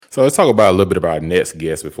So let's talk about a little bit about our next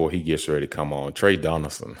guest before he gets ready to come on. Tre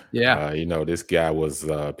Donaldson. Yeah. This guy was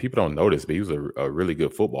people don't know this, but he was a really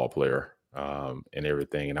good football player and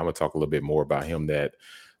everything. And I'm gonna talk a little bit more about him that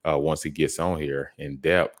once he gets on here in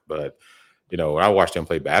depth. But when I watched him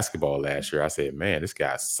play basketball last year, I said, man, this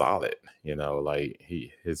guy's solid. Like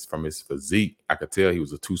from his physique, I could tell he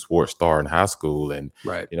was a two-sport star in high school. And,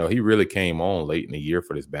 Right. he really came on late in the year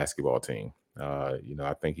for this basketball team.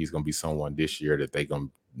 I think he's going to be someone this year that they're going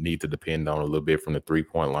to need to depend on a little bit from the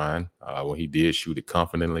three-point line. When he did shoot it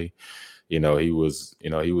confidently, he was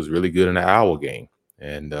really good in the Iowa game.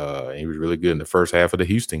 And he was really good in the first half of the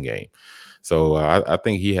Houston game. So I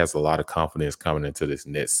think he has a lot of confidence coming into this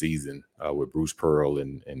next season with Bruce Pearl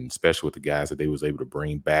and especially with the guys that they was able to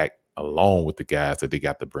bring back along with the guys that they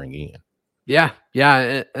got to bring in. Yeah.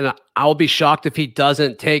 And I'll be shocked if he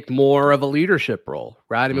doesn't take more of a leadership role,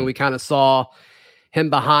 right? I mean, we kind of saw him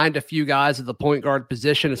behind a few guys at the point guard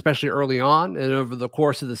position, especially early on. And over the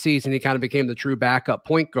course of the season, he kind of became the true backup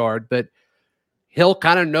point guard. But he'll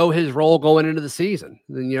kind of know his role going into the season.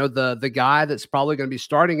 And, the guy that's probably going to be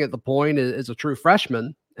starting at the point is a true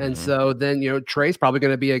freshman. And so then, Tre's probably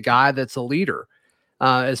going to be a guy that's a leader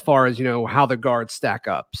as far as, how the guards stack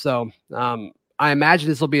up. So I imagine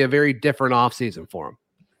this will be a very different offseason for him.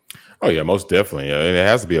 Oh, yeah, most definitely. It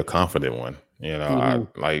has to be a confident one. I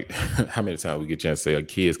like how many times we get a chance to say a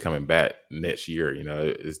kid's coming back next year.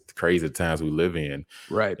 It's crazy the times we live in.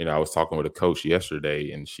 Right. I was talking with a coach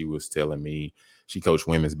yesterday and she was telling me she coached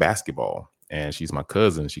women's basketball and she's my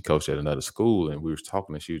cousin. She coached at another school and we were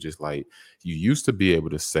talking and she was just like, you used to be able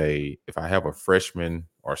to say, if I have a freshman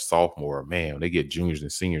or sophomore, man, when they get juniors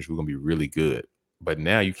and seniors, we're going to be really good. But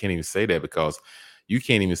now you can't even say that because you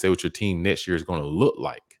can't even say what your team next year is going to look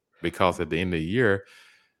like because at the end of the year,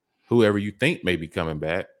 whoever you think may be coming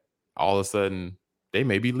back, all of a sudden they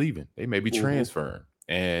may be leaving. They may be transferring.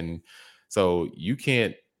 And so you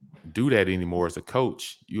can't do that anymore as a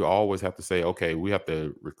coach. You always have to say, okay, we have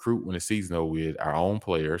to recruit when the season over with our own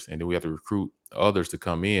players, and then we have to recruit others to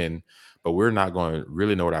come in. But we're not going to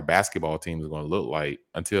really know what our basketball team is going to look like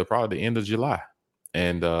until probably the end of July.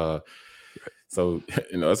 And so,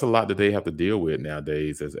 it's a lot that they have to deal with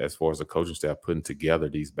nowadays as far as the coaching staff putting together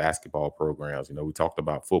these basketball programs. We talked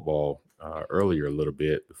about football earlier a little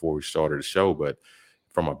bit before we started the show, but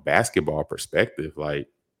from a basketball perspective, like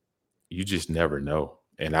you just never know.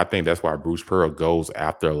 And I think that's why Bruce Pearl goes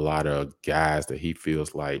after a lot of guys that he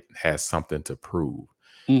feels like has something to prove.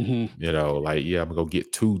 I'm going to go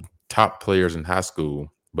get two top players in high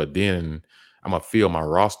school, but then I'm going to fill my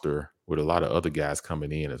roster with a lot of other guys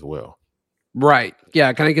coming in as well. Right.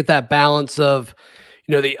 Yeah. Kind of get that balance of,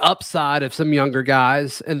 the upside of some younger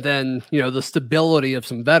guys and then, the stability of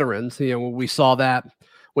some veterans. We saw that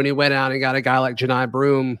when he went out and got a guy like Janai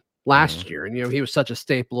Broome last year. And, he was such a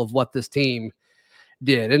staple of what this team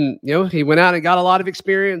did. And, he went out and got a lot of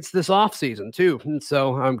experience this offseason too. And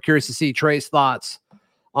so I'm curious to see Tre's thoughts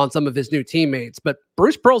on some of his new teammates. But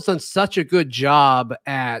Bruce Pearl's done such a good job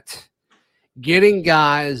at getting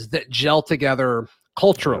guys that gel together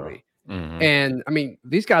culturally. And I mean,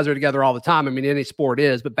 these guys are together all the time. I mean, any sport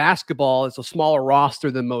is, but basketball is a smaller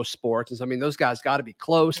roster than most sports. And so, I mean, those guys got to be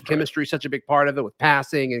close. Right. Chemistry is such a big part of it with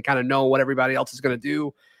passing and kind of know what everybody else is going to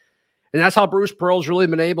do. And that's how Bruce Pearl's really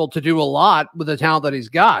been able to do a lot with the talent that he's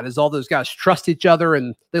got is all those guys trust each other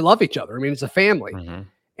and they love each other. I mean, it's a family.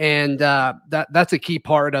 And that's a key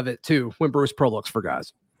part of it too, when Bruce Pearl looks for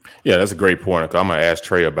guys. Yeah, that's a great point. I'm going to ask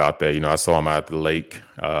Tre about that. I saw him out at the lake,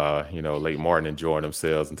 Lake Martin enjoying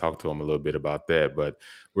themselves and talk to him a little bit about that. But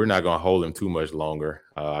we're not going to hold him too much longer.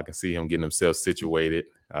 I can see him getting himself situated.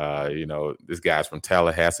 This guy's from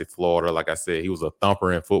Tallahassee, Florida. Like I said, he was a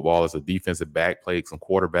thumper in football as a defensive back, played some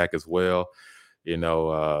quarterback as well.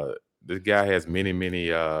 This guy has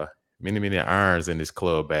many irons in his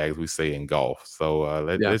club bag, as we say in golf. So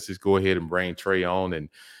let's just go ahead and bring Tre on and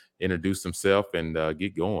introduce himself and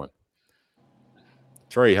get going.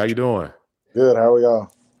 Tre, how you doing? Good. How are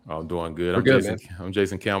y'all? I'm doing good. I'm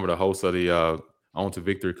Jason Campbell, the host of the On to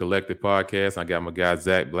Victory Collective podcast. I got my guy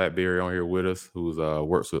Zac Blackerby on here with us, who's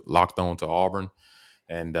works with Locked On to Auburn.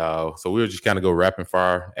 And so we'll just kind of go rapid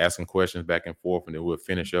fire, asking questions back and forth, and then we'll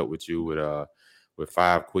finish up with you with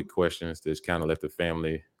 5 quick questions to just kind of let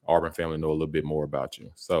the Auburn family know a little bit more about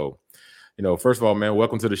you. So, first of all, man,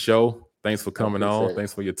 welcome to the show. Thanks for coming on.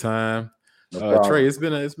 Thanks for your time. Tre, it's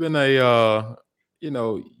been a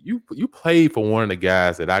you played for one of the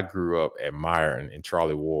guys that I grew up admiring in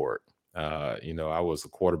Charlie Ward. I was a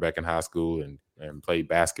quarterback in high school and played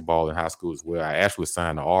basketball in high school as well. I actually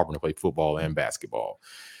signed to Auburn to play football and basketball,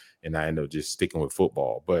 and I ended up just sticking with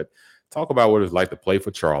football. But talk about what it's like to play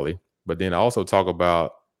for Charlie, but then also talk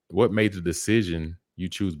about what made the decision you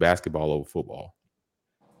choose basketball over football?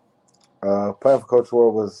 Playing for Coach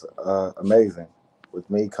Ward was amazing. With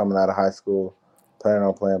me coming out of high school, planning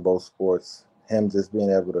on playing both sports, him just being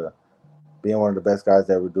able to being one of the best guys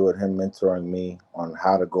to ever do it, him mentoring me on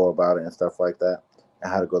how to go about it and stuff like that,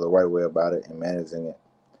 and how to go the right way about it and managing it,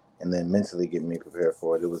 and then mentally getting me prepared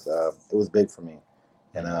for it. It was big for me,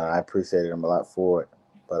 and I appreciated him a lot for it.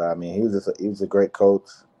 But I mean, he was a great coach,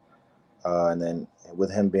 and then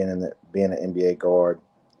with him being an NBA guard,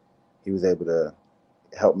 he was able to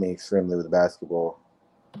help me extremely with basketball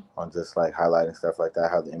on just like highlighting stuff like that,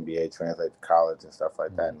 how the NBA translates to college and stuff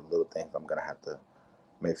like that, and the little things I'm gonna have to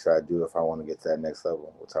make sure I do if I want to get to that next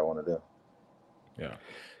level, which I want to do. Yeah.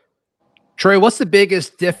 Tre, what's the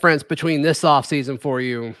biggest difference between this offseason for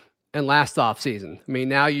you and last offseason? I mean,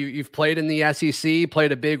 now you've played in the SEC,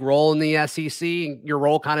 played a big role in the SEC, and your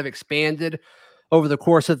role kind of expanded over the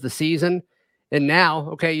course of the season. And now,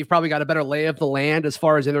 okay, you've probably got a better lay of the land as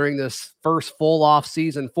far as entering this first full off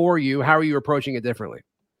season for you. How are you approaching it differently?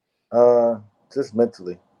 Just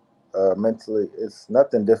mentally. Mentally, it's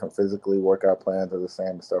nothing different physically. Workout plans are the same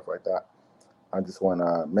and stuff like that. I just want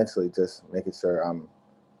to mentally just making sure I'm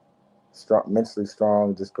strong, mentally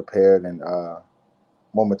strong, just prepared and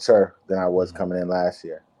more mature than I was coming in last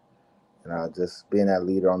year. And just being that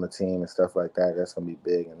leader on the team and stuff like that, that's going to be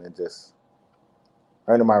big. And then just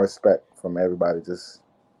earning my respect from everybody, just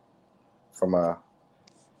from a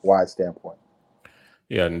wide standpoint.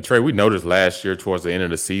 Yeah, and Tre, we noticed last year towards the end of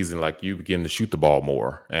the season, like you begin to shoot the ball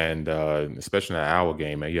more, and especially in that Iowa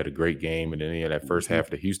game, man, you had a great game, and then you had that first half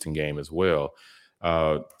of the Houston game as well.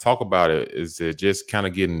 Talk about it. Is it just kind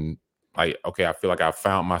of getting like, okay, I feel like I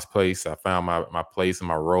found my place, I found my place and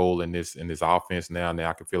my role in this offense now. Now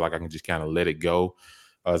I can feel like I can just kind of let it go.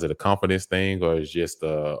 Is it a confidence thing, or is just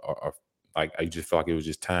like I just feel like it was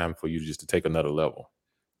just time for you just to take another level?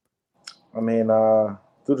 I mean,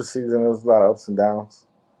 through the season, there was a lot of ups and downs.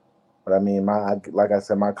 But I mean, like I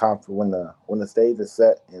said, my confidence when the stage is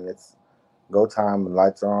set and it's go time and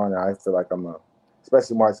lights are on, I feel like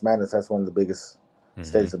especially March Madness. That's one of the biggest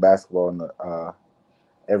stages of basketball in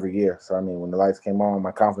every year. So I mean, when the lights came on,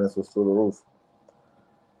 my confidence was through the roof.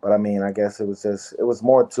 But I mean, I guess it was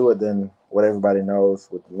more to it than what everybody knows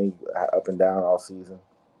with me up and down all season.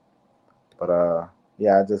 But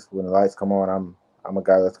yeah, when the lights come on, I'm a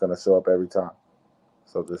guy that's gonna show up every time.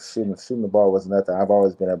 So just shooting the ball was nothing. I've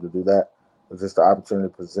always been able to do that. It was just the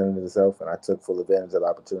opportunity presented itself, and I took full advantage of the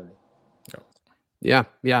opportunity. Yeah.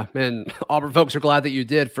 And Auburn folks are glad that you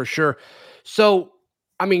did, for sure. So,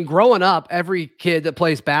 I mean, growing up, every kid that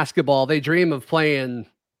plays basketball, they dream of playing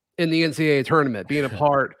in the NCAA tournament, being a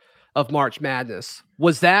part of March Madness.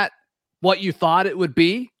 Was that what you thought it would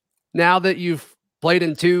be now that you've played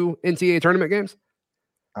in 2 NCAA tournament games?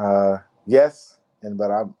 Yes,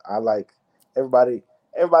 but I like everybody.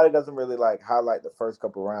 Everybody doesn't really like highlight the first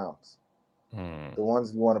couple rounds. The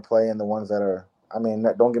ones you want to play and the ones that are, I mean,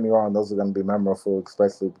 don't get me wrong, those are going to be memorable,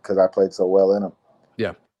 especially because I played so well in them.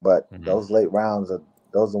 Yeah. But those late rounds,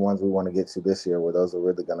 those are the ones we want to get to this year, where those are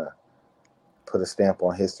really going to put a stamp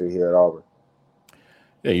on history here at Auburn.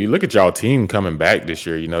 Yeah, you look at y'all team coming back this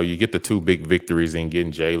year. You know, you get the 2 big victories and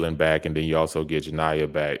getting Jalen back, and then you also get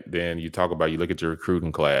Janiyah back. Then you look at your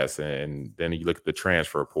recruiting class, and then you look at the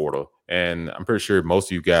transfer portal. And I'm pretty sure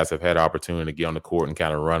most of you guys have had an opportunity to get on the court and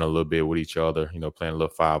kind of run a little bit with each other, you know, playing a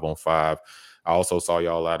little 5-on-5. I also saw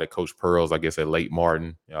y'all out at Coach Pearl's, I guess, at Lake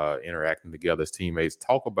Martin, interacting together as teammates.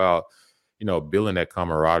 Talk about, you know, building that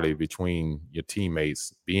camaraderie between your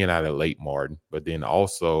teammates, being out at Lake Martin, but then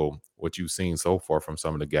also what you've seen so far from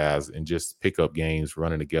some of the guys and just pickup games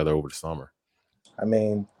running together over the summer. I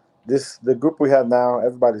mean, the group we have now,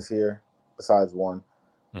 everybody's here besides one.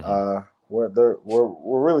 We're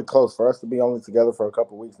really close. For us to be only together for a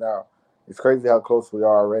couple of weeks now, it's crazy how close we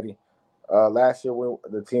are already. Last year,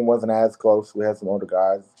 the team wasn't as close. We had some older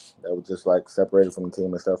guys that were just like separated from the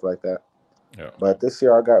team and stuff like that. Yeah. But this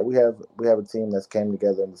year, we have a team that's came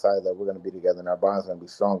together and decided that we're going to be together and our bond's going to be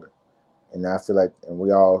stronger. And I feel like, and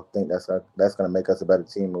we all think that's going to make us a better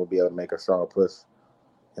team, and we'll be able to make a stronger push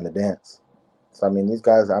in the dance. So I mean, these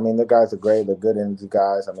guys, the guys are great. They're good energy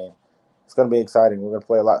guys. I mean, it's going to be exciting. We're going to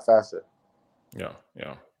play a lot faster. Yeah.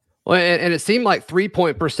 Well, and it seemed like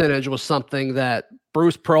 3-point percentage was something that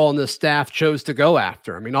Bruce Pearl and the staff chose to go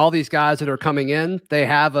after. I mean, all these guys that are coming in, they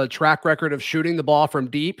have a track record of shooting the ball from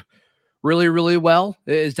deep really, really well.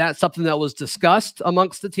 Is that something that was discussed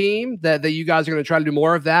amongst the team that you guys are going to try to do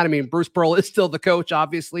more of that? I mean, Bruce Pearl is still the coach,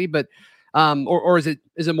 obviously, but or is it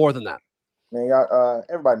more than that? Man,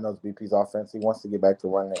 everybody knows BP's offense. He wants to get back to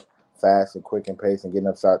running it fast and quick and pace and getting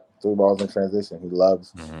up shot 3 balls in transition. He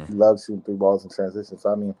loves shooting 3 balls in transition.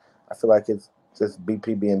 So I mean, I feel like it's just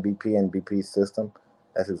BP being BP and BP's system.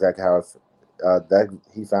 That's exactly how it's that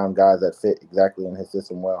he found guys that fit exactly in his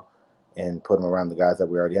system well and put them around the guys that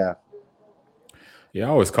we already have. Yeah, I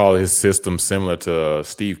always call his system similar to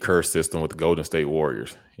Steve Kerr's system with the Golden State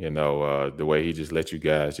Warriors. The way he just lets you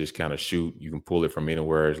guys just kind of shoot. You can pull it from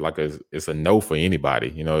anywhere. It's like it's a no for anybody.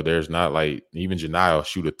 There's not like even Janai will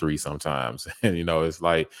shoot a 3 sometimes. And, it's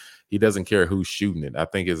like he doesn't care who's shooting it. I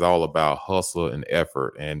think it's all about hustle and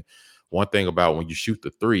effort. And one thing about when you shoot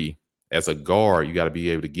the 3, as a guard, you got to be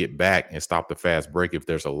able to get back and stop the fast break if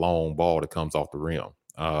there's a long ball that comes off the rim.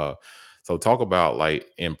 So talk about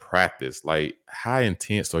like in practice, like how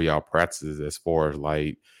intense are y'all practices as far as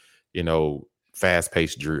like, fast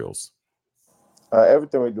paced drills?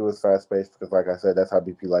 Everything we do is fast paced because, like I said, that's how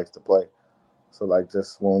BP likes to play. So like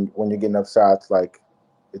just when you're getting up shots, like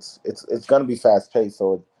it's gonna be fast paced.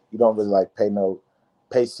 So you don't really like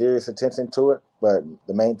pay serious attention to it. But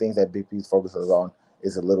the main things that BP focuses on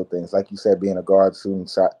is the little things, like you said, being a guard, shooting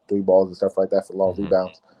 3 balls and stuff like that for long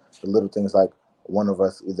rebounds. The little things like one of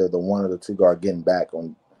us, either the 1 or the 2 guard, getting back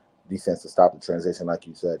on defense to stop the transition, like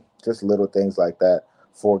you said. Just little things like that.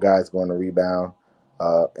 4 guys going to rebound,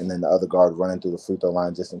 and then the other guard running through the free throw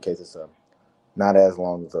line just in case it's not as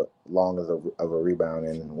long as a rebound,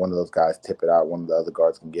 and one of those guys tip it out. One of the other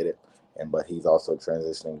guards can get it, but he's also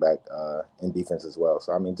transitioning back in defense as well.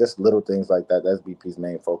 So I mean, just little things like that. That's BP's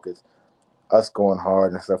main focus. Us going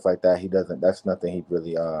hard and stuff like that. He doesn't. That's nothing he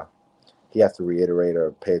really he has to reiterate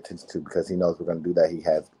or pay attention to because he knows we're going to do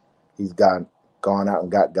that. He's gone out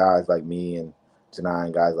and got guys like me and Janai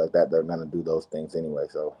and guys like that are going to do those things anyway.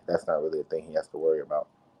 So that's not really a thing he has to worry about.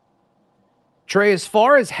 Tre, as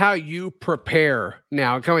far as how you prepare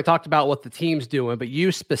now, we talked about what the team's doing, but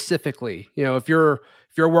you specifically, if you're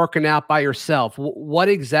working out by yourself, what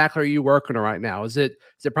exactly are you working on right now? Is it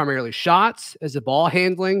primarily shots? Is it ball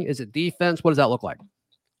handling? Is it defense? What does that look like?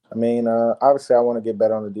 I mean, obviously, I want to get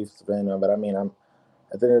better on the defensive end, but I mean,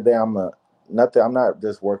 at the end of the day, I'm not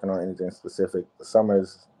just working on anything specific. The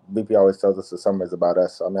summers, BP always tells us the summer is about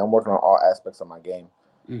us. So I mean, I'm working on all aspects of my game,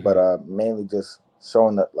 but mainly just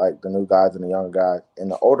showing the new guys and the younger guys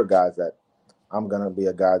and the older guys that I'm gonna be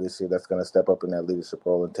a guy this year that's gonna step up in that leadership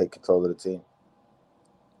role and take control of the team.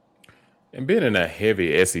 And being in a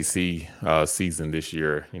heavy SEC season this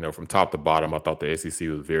year, from top to bottom, I thought the SEC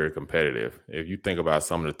was very competitive. If you think about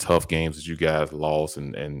some of the tough games that you guys lost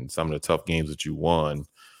and some of the tough games that you won,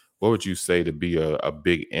 what would you say to be a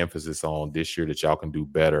big emphasis on this year that y'all can do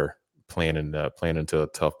better playing into a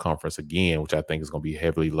tough conference again, which I think is going to be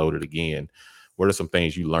heavily loaded again? What are some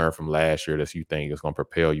things you learned from last year that you think is going to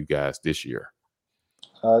propel you guys this year?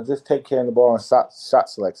 Just take care of the ball and shot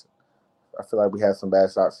selection. I feel like we had some bad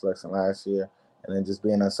shot selection last year, and then just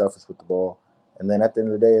being unselfish with the ball. And then at the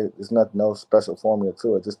end of the day, there's no special formula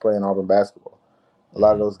to it. Just playing Auburn basketball. A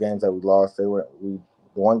lot of those games that we lost, the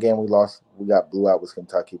one game we lost, we got blew out was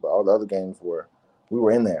Kentucky, but all the other games we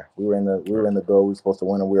were in there. We were in the door. We were supposed to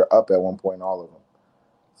win, and we were up at one point in all of them.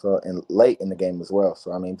 So and late in the game as well.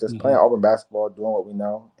 So I mean, just playing Auburn basketball, doing what we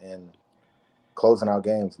know, and closing out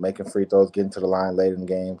games, making free throws, getting to the line late in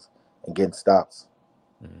games, and getting stops.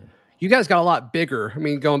 You guys got a lot bigger. I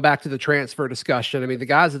mean, going back to the transfer discussion, I mean, the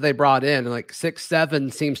guys that they brought in, like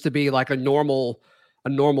 6'7", seems to be like a normal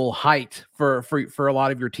height for a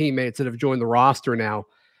lot of your teammates that have joined the roster now.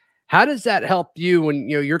 How does that help you when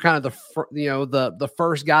you're kind of the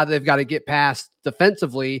first guy that they've got to get past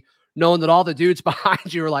defensively, knowing that all the dudes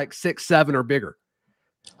behind you are like 6'7" or bigger?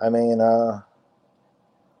 I mean,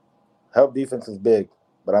 help defense is big,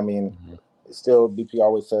 but I mean, it's still BP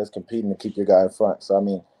always says competing to keep your guy in front. So I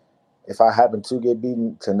mean, if I happen to get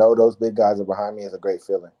beaten, to know those big guys are behind me is a great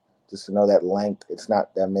feeling. Just to know that length, it's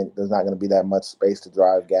not that many. There's not going to be that much space to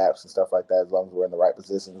drive gaps and stuff like that as long as we're in the right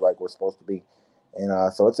positions like we're supposed to be.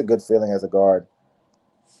 And so it's a good feeling as a guard.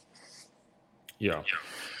 Yeah.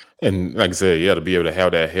 And like I said, to be able to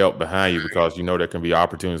have that help behind you because there can be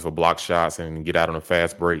opportunities for block shots and get out on the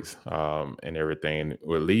fast breaks and everything.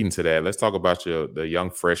 We're leading to that. Let's talk about the young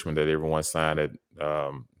freshman that everyone signed at,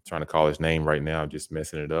 trying to call his name right now, just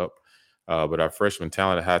messing it up. But our freshman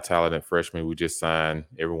high talented freshman, we just signed.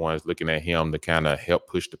 Everyone's looking at him to kind of help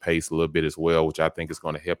push the pace a little bit as well, which I think is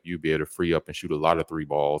going to help you be able to free up and shoot a lot of 3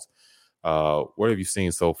 balls. What have you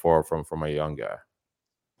seen so far from a young guy?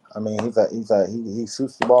 I mean, he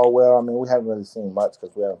shoots the ball well. I mean, we haven't really seen much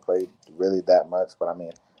because we haven't played really that much. But I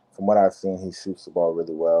mean, from what I've seen, he shoots the ball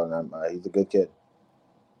really well, and he's a good kid.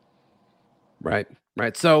 Right.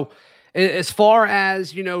 So, as far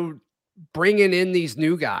as bringing in these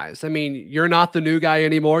new guys? I mean, you're not the new guy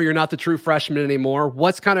anymore. You're not the true freshman anymore.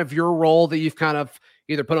 What's kind of your role that you've kind of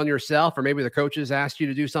either put on yourself or maybe the coaches asked you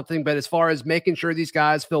to do something? But as far as making sure these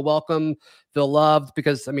guys feel welcome, feel loved,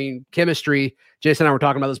 because I mean, chemistry, Jason and I were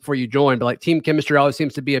talking about this before you joined, but like team chemistry always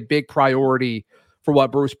seems to be a big priority for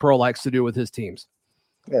what Bruce Pearl likes to do with his teams.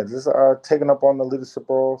 Yeah, just taking up on the leadership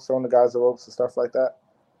role, showing the guys the ropes and stuff like that.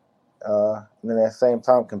 And then at the same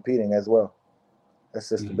time competing as well. That's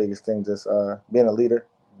just the biggest thing. Just being a leader.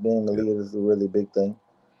 Being the leader is a really big thing.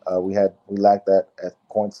 We lacked that at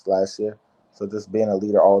points last year. So just being a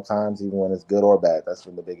leader all times, even when it's good or bad, that's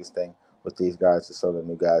been the biggest thing with these guys to show the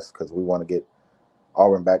new guys, because we want to get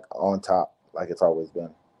Auburn back on top like it's always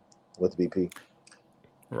been with BP.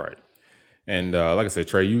 Right. And like I said,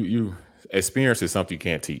 Tre, you experience is something you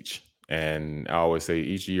can't teach. And I always say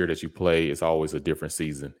each year that you play, it's always a different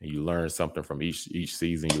season. You learn something from each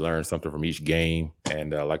season. You learn something from each game.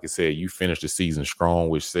 And like I said, you finished the season strong,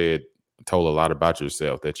 which told a lot about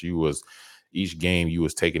yourself, that each game you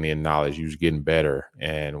was taking in knowledge, you was getting better.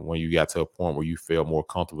 And when you got to a point where you felt more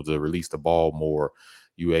comfortable to release the ball more,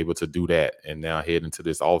 you were able to do that. And now heading into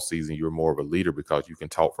this offseason, you're more of a leader because you can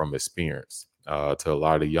talk from experience. To a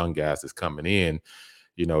lot of the young guys that's coming in,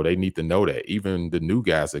 they need to know that. Even the new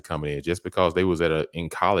guys that are coming in, just because they was in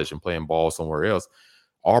college and playing ball somewhere else,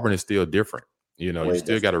 Auburn is still different. You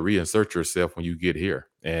still got to reinsert yourself when you get here.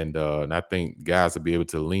 And I think guys will be able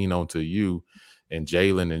to lean onto you and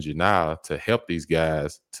Jalen and Janiyah to help these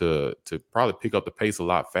guys to probably pick up the pace a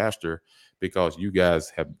lot faster, because you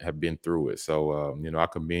guys have been through it. So, I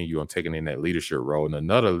commend you on taking in that leadership role. And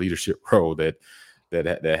another leadership role that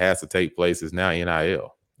has to take place is now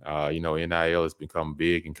NIL. NIL has become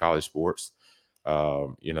big in college sports,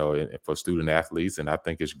 for student athletes. And I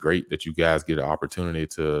think it's great that you guys get an opportunity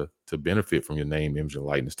to benefit from your name, image, and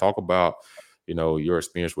likeness. Talk about, your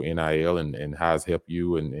experience with NIL and how it's helped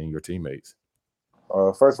you and your teammates.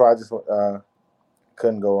 First of all, I just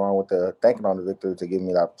couldn't go wrong with the thanking on the victory to give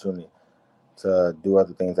me the opportunity to do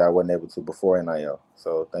other things that I wasn't able to before NIL.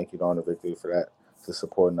 So thank you to On the Victory for that, to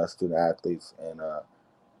supporting us student athletes and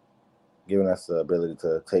giving us the ability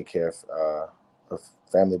to take care of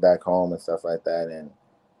family back home and stuff like that, and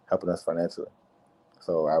helping us financially.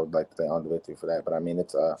 So I would like to thank On the Victory for that. But I mean,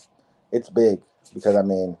 it's big, because I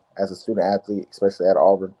mean, as a student athlete, especially at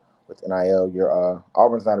Auburn with NIL,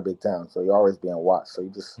 Auburn's not a big town, so you're always being watched. So you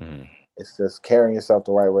just it's just carrying yourself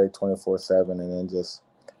the right way 24/7, and then just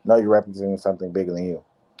know you're representing something bigger than you.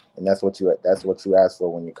 And that's what you ask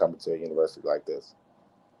for when you come to a university like this.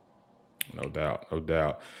 No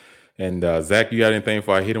doubt. And Zach, you got anything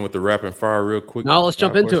before I hit him with the rapid fire real quick? No, let's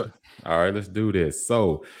jump into it. All right, let's do this.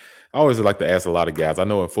 So I always like to ask a lot of guys. I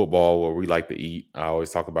know in football where we like to eat, I always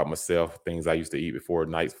talk about myself, things I used to eat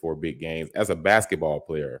nights before big games. As a basketball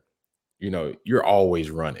player, you're always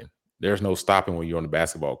running. There's no stopping when you're on the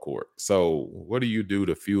basketball court. So what do you do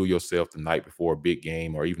to fuel yourself the night before a big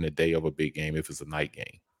game, or even the day of a big game if it's a night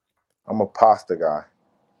game? I'm a pasta guy.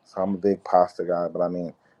 So I'm a big pasta guy. But I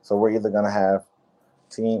mean, so we're either going to have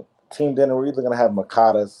team dinner, we're either going to have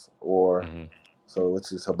macatas or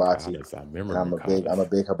which is hibachi. And I'm a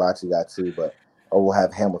big hibachi guy too, or we'll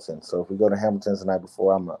have Hamilton. So if we go to Hamilton's the night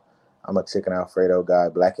before, I'm a chicken Alfredo guy,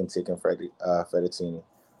 blackened chicken fettuccine.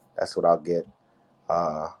 That's what I'll get.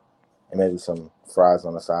 And maybe some fries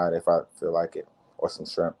on the side if I feel like it, or some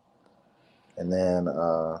shrimp. And then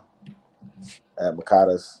at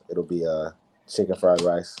Makata's, it'll be chicken fried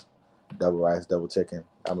rice, double chicken.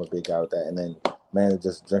 I'm a big guy with that. And then mainly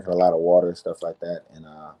just drinking a lot of water and stuff like that. And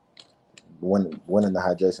winning the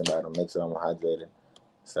hydration battle, make sure I'm hydrated,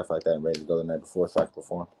 stuff like that, and ready to go the night before so I can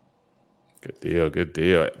perform. Good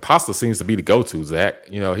deal. Pasta seems to be the go-to, Zach.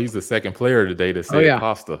 He's the second player today that said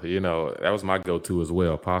pasta. That was my go-to as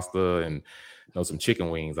well. Pasta and some chicken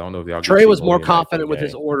wings. I don't know if y'all. Trey was more confident with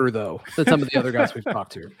his order though than some of the other guys we've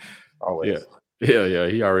talked to. Always. Yeah.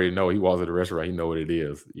 He already know. He walks at the restaurant. He know what it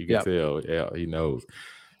is. You can tell. Yeah, he knows.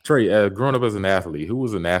 Trey, growing up as an athlete, who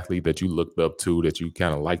was an athlete that you looked up to, that you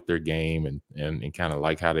kind of liked their game and kind of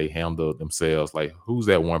like how they handled themselves? Like, who's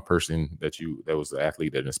that one person that was the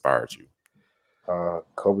athlete that inspired you?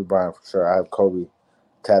 Kobe Bryant for sure. I have Kobe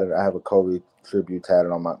tatted. I have a Kobe tribute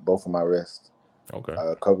tatted on both of my wrists. Okay.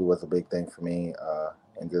 Kobe was a big thing for me,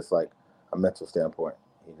 and just like a mental standpoint,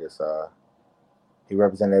 he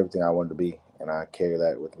represented everything I wanted to be, and I carry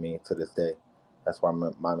that with me to this day. That's why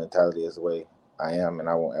my mentality is the way I am, and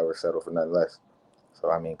I won't ever settle for nothing less.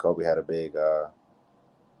 So I mean, Kobe had a big.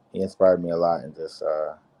 He inspired me a lot, and just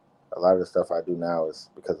a lot of the stuff I do now is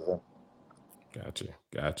because of him.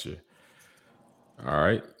 Gotcha. All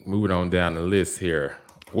right, moving on down the list here.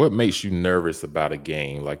 What makes you nervous about a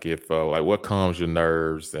game? Like if like what calms your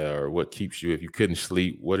nerves or what keeps you if you couldn't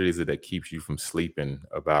sleep, what is it that keeps you from sleeping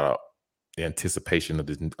about the anticipation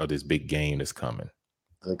of this big game that's coming?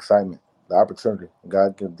 The excitement, the opportunity.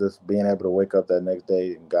 God just being able to wake up that next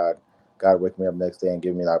day, and God wake me up next day and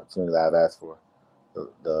give me the opportunity that I've asked for.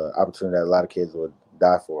 The opportunity that a lot of kids would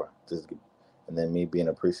die for. And then me being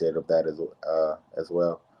appreciative of that as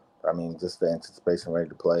well. I mean, just the anticipation, ready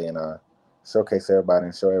to play and showcase everybody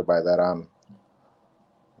and show everybody that I'm,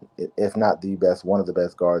 if not the best, one of the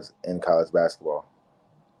best guards in college basketball.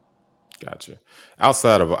 Gotcha.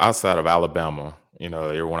 Outside of Alabama,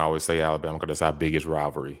 everyone always say Alabama because that's our biggest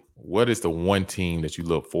rivalry. What is the one team that you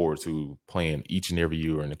look forward to playing each and every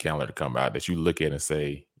year in the calendar to come out that you look at and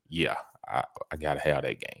say, yeah, I gotta have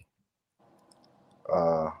that game?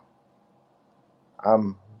 Uh,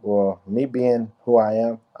 me being who I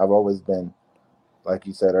am, I've always been, like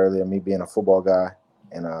you said earlier, me being a football guy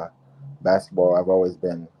and basketball, I've always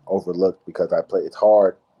been overlooked because I play. It's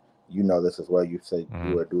hard. You know this as well. You say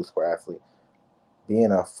you were a dual sport athlete.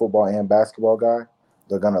 Being a football and basketball guy,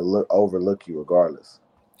 they're gonna overlook you regardless.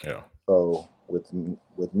 Yeah. So with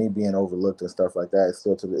me being overlooked and stuff like that,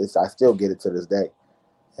 I still get it to this day.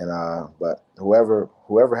 And but whoever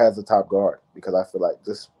has the top guard, because I feel like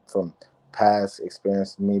just from past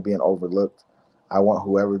experience, me being overlooked, I want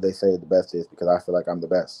whoever they say the best is because I feel like I'm the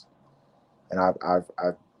best. And I've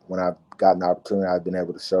when I've gotten the opportunity, I've been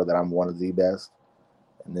able to show that I'm one of the best.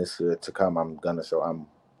 And this year to come, I'm gonna show I'm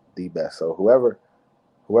the best. So whoever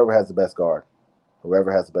has the best guard,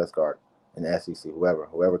 whoever has the best guard in the SEC,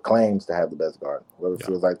 whoever claims to have the best guard, whoever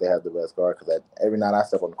feels like they have the best guard, because every night I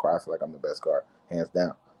step on the court, I feel like I'm the best guard, hands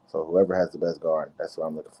down. So whoever has the best guard, that's what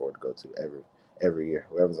I'm looking forward to go to every year,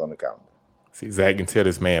 whoever's on the calendar. See, Zach can tell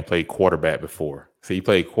this man played quarterback before. See, he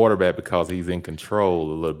played quarterback because he's in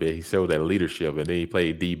control a little bit. He showed that leadership, and then he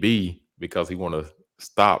played DB because he want to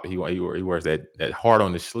stop. He wears that heart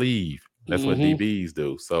on the sleeve. That's what DBs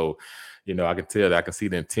do. So, I can tell that I can see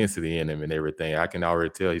the intensity in him and everything. I can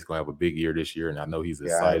already tell he's going to have a big year this year, and I know he's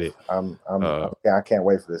excited. I can't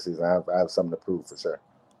wait for this season. I have something to prove for sure.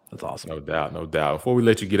 That's awesome. No doubt, no doubt. Before we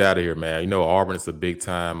let you get out of here, man, Auburn is a big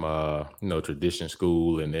time, tradition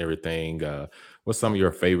school and everything. What's some of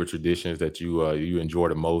your favorite traditions that you enjoy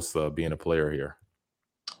the most being a player here?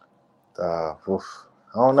 I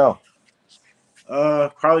don't know.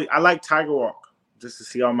 Probably I like Tiger Walk just to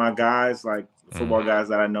see all my guys, like the football guys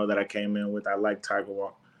that I know that I came in with. I like Tiger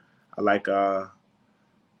Walk. I like how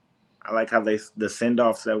the send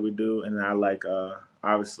offs that we do, and I like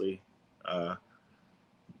obviously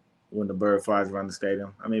when the bird flies around the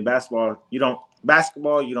stadium. I mean, basketball, you don't.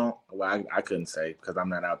 Well, I couldn't say because I'm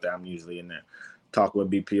not out there. I'm usually in there talking with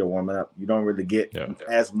BP or warming up. You don't really get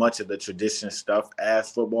as much of the tradition stuff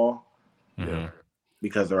as football. Mm-hmm.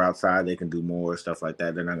 Because they're outside, they can do more stuff like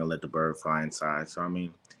that. They're not gonna let the bird fly inside. So I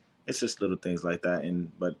mean, it's just little things like that.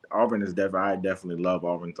 But Auburn is I definitely love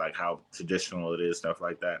Auburn, like how traditional it is, stuff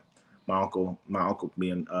like that. My uncle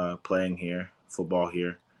being playing here, football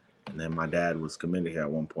here. And then my dad was committed here at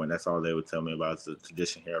one point. That's all they would tell me about. The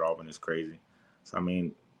tradition here at Auburn is crazy. So, I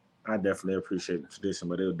mean, I definitely appreciate the tradition,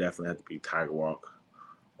 but it would definitely have to be Tiger Walk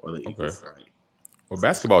or the Eagles. Okay. Well,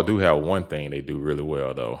 basketball do have one thing they do really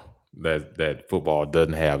well, though, that football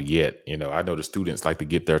doesn't have yet. I know the students like to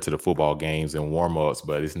get there to the football games and warm-ups,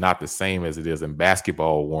 but it's not the same as it is in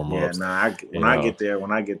basketball warm-ups. Yeah, when I get there,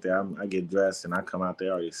 I get dressed and I come out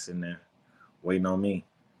there already sitting there waiting on me.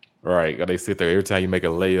 Right. They sit there every time you make a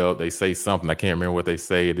layup, they say something. I can't remember what they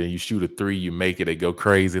say. Then you shoot a three, you make it, they go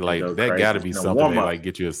crazy. That got to be something that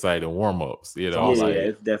get you excited. Warm-ups.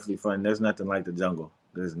 It's definitely fun. There's nothing like the jungle.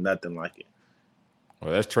 There's nothing like it.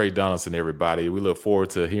 Well, that's Tre Donaldson, everybody. We look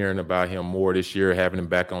forward to hearing about him more this year, having him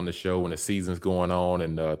back on the show when the season's going on,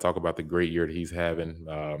 and talk about the great year that he's having.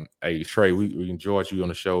 Hey, Tre, we enjoyed you on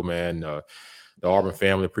the show, man. The Auburn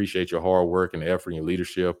family appreciate your hard work and effort and your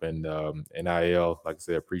leadership, and NIL, like I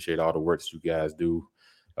said, appreciate all the work that you guys do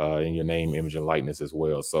in your name, image, and likeness as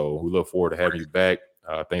well. So we look forward to having you back.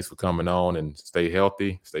 Thanks for coming on, and stay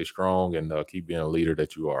healthy, stay strong, and keep being a leader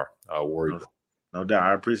that you are. War Eagle. No doubt.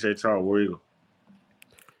 I appreciate y'all, War Eagle.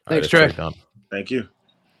 Thanks, Tre. Thank you.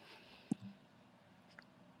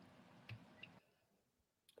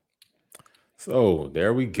 So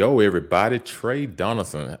there we go, everybody. Tre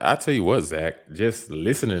Donaldson. I tell you what, Zach, just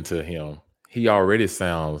listening to him, he already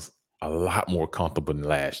sounds a lot more comfortable than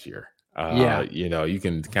last year. You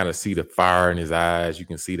can kind of see the fire in his eyes. You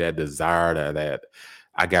can see that desire that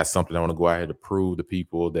I got something I want to go out here to prove to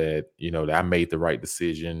people that, that I made the right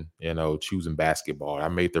decision, choosing basketball. I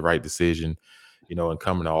made the right decision, in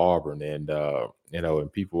coming to Auburn. And,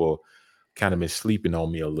 and people kind of been sleeping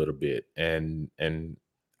on me a little bit, and I'm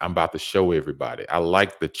about to show everybody. I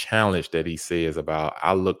like the challenge that he says about,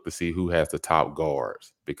 I look to see who has the top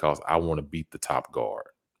guards because I want to beat the top guard.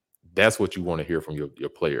 That's what you want to hear from your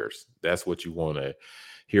players. That's what you want to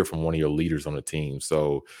hear from one of your leaders on the team.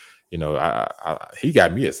 So, he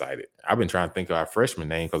got me excited. I've been trying to think of our freshman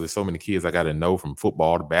name because there's so many kids I got to know, from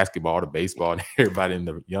football to basketball to baseball, and everybody, and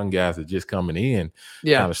the young guys that just coming in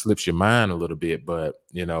kind of slips your mind a little bit. But,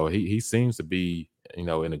 he seems to be, in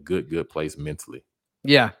a good place mentally.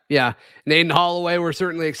 Yeah. Nathan Holloway, we're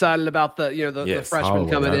certainly excited about the freshman Holloway,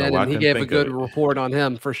 coming in, and he gave a good report on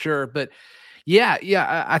him for sure. But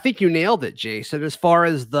I think you nailed it, Jason, as far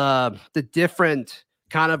as the different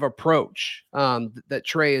kind of approach that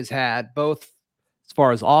Tre has had, both as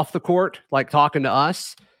far as off the court, like talking to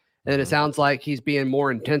us, and it sounds like he's being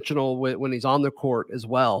more intentional when he's on the court as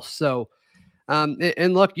well. So,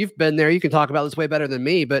 and look, you've been there. You can talk about this way better than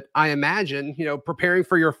me, but I imagine, preparing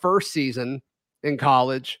for your first season in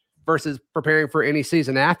college versus preparing for any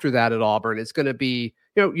season after that at Auburn, it's going to be,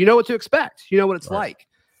 you know what to expect. You know what it's like.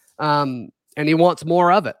 And he wants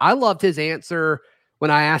more of it. I loved his answer when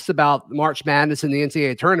I asked about March Madness in the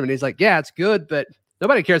NCAA tournament. He's like, yeah, it's good, but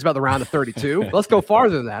nobody cares about the round of 32. Let's go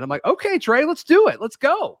farther than that. I'm like, okay, Tre, let's do it. Let's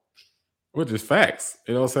go. Which is facts.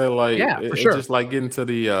 You know what I'm saying? Like, for sure. It's just like getting to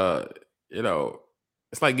the,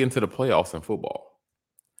 it's like getting to the playoffs in football.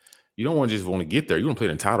 You don't want to get there. You want to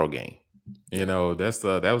play the title game.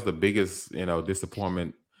 That was the biggest,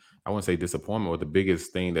 disappointment. I wouldn't say disappointment, but the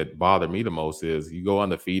biggest thing that bothered me the most is you go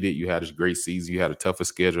undefeated. You had this great season. You had a tougher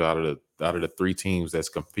schedule out of the three teams that's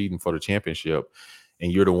competing for the championship,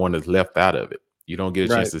 and you're the one that's left out of it. You don't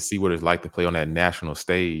get a chance to see what it's like to play on that national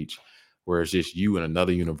stage, where it's just you and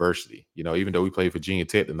another university. Even though we played Virginia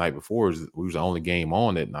Tech the night before, we was the only game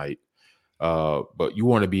on that night. But you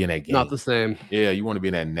want to be in that game. Not the same. Yeah, you want to be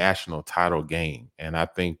in that national title game, and I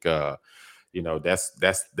think that's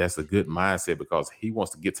a good mindset, because he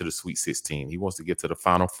wants to get to the Sweet 16. He wants to get to the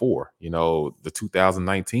Final Four. The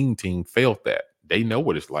 2019 team failed that. They know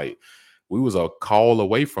what it's like. We was a call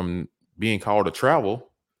away from being called to travel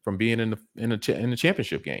from being in the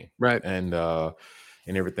championship game, right? And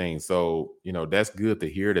everything. So that's good to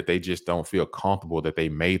hear that they just don't feel comfortable that they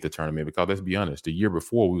made the tournament, because let's be honest, the year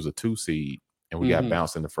before we was a 2 seed and we got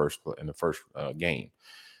bounced in the first game.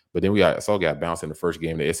 But then we got bounced in the first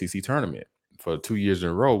game of the SEC tournament. For 2 years in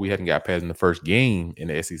a row, we hadn't got past in the first game in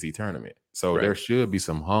the SEC tournament. So there should be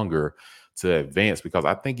some hunger to advance, because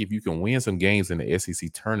I think if you can win some games in the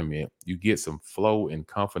SEC tournament, you get some flow and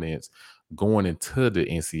confidence going into the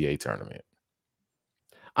NCAA tournament.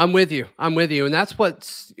 I'm with you. And that's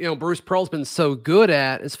what, Bruce Pearl's been so good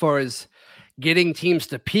at, as far as getting teams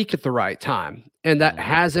to peak at the right time. And that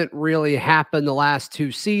hasn't really happened the last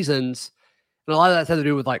 2 seasons. And a lot of that has to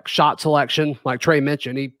do with like shot selection. Like Tre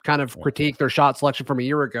mentioned, he kind of critiqued their shot selection from a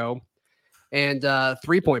year ago, and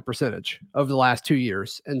 3-point percentage over the last 2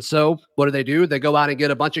 years. And so what do? They go out and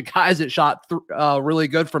get a bunch of guys that shot really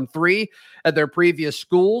good from 3 at their previous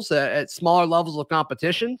schools at smaller levels of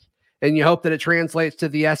competition. And you hope that it translates to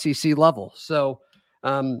the SEC level. So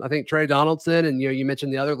I think Tre Donaldson, and you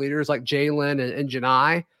mentioned the other leaders like Jalen and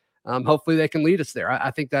Janai. Hopefully they can lead us there.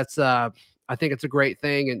 I think that's I think it's a great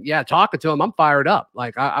thing. And talking to him, I'm fired up.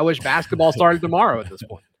 Like I wish basketball started tomorrow at this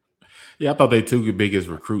point. Yeah, I thought they 2 biggest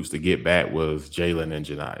recruits to get back was Jalen and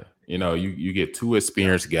Janai. You get 2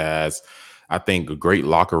 experienced guys. I think great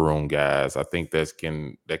locker room guys. I think that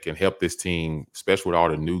can help this team, especially with all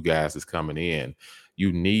the new guys that's coming in.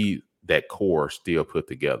 You need that core still put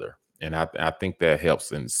together. And I think that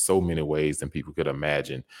helps in so many ways than people could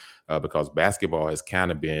imagine, because basketball has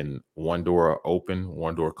kind of been one door open,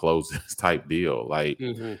 one door closes type deal. Like,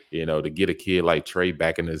 to get a kid like Tre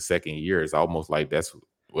back in his second year is almost like that's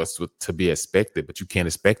what's to be expected, but you can't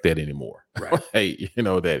expect that anymore. Right.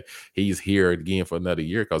 That he's here again for another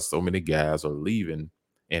year, because so many guys are leaving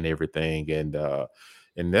and everything.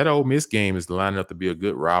 And that Ole Miss game is lining up to be a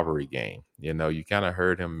good rivalry game. You kind of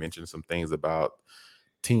heard him mention some things about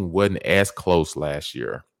team wasn't as close last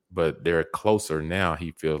year, but they're closer now.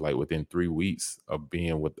 He feels like within 3 weeks of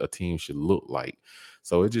being what a team should look like.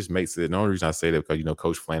 So it just makes it. The only reason I say that, because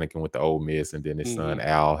Coach Flanagan went to Ole Miss, and then his son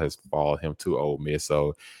Al has followed him to Ole Miss.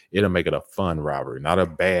 So it'll make it a fun rivalry, not a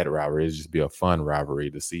bad rivalry. It'll just be a fun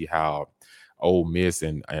rivalry to see how Ole Miss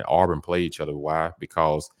and Auburn play each other. Why?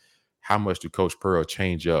 Because how much do Coach Pearl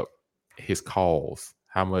change up his calls?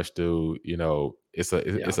 How much do it's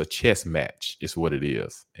a chess match. It's what it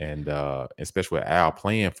is. And especially with Al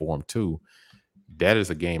playing for him too, that is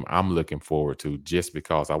a game I'm looking forward to, just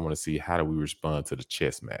because I want to see how do we respond to the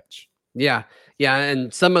chess match. Yeah. Yeah.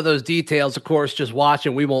 And some of those details, of course, just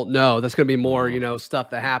watching, we won't know. That's going to be more, stuff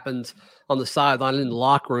that happens on the sideline in the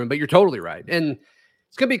locker room. But you're totally right. And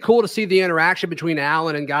it's going to be cool to see the interaction between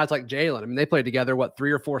Allen and guys like Jalen. I mean, they played together,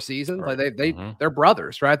 3 or 4 seasons? Right. Like they're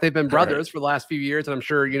brothers, right? They've been brothers Right. for the last few years. And I'm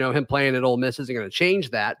sure, him playing at Ole Miss isn't going to change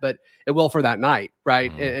that, but it will for that night,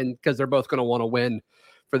 right? And because they're both going to want to win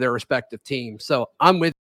for their respective teams. So I'm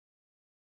with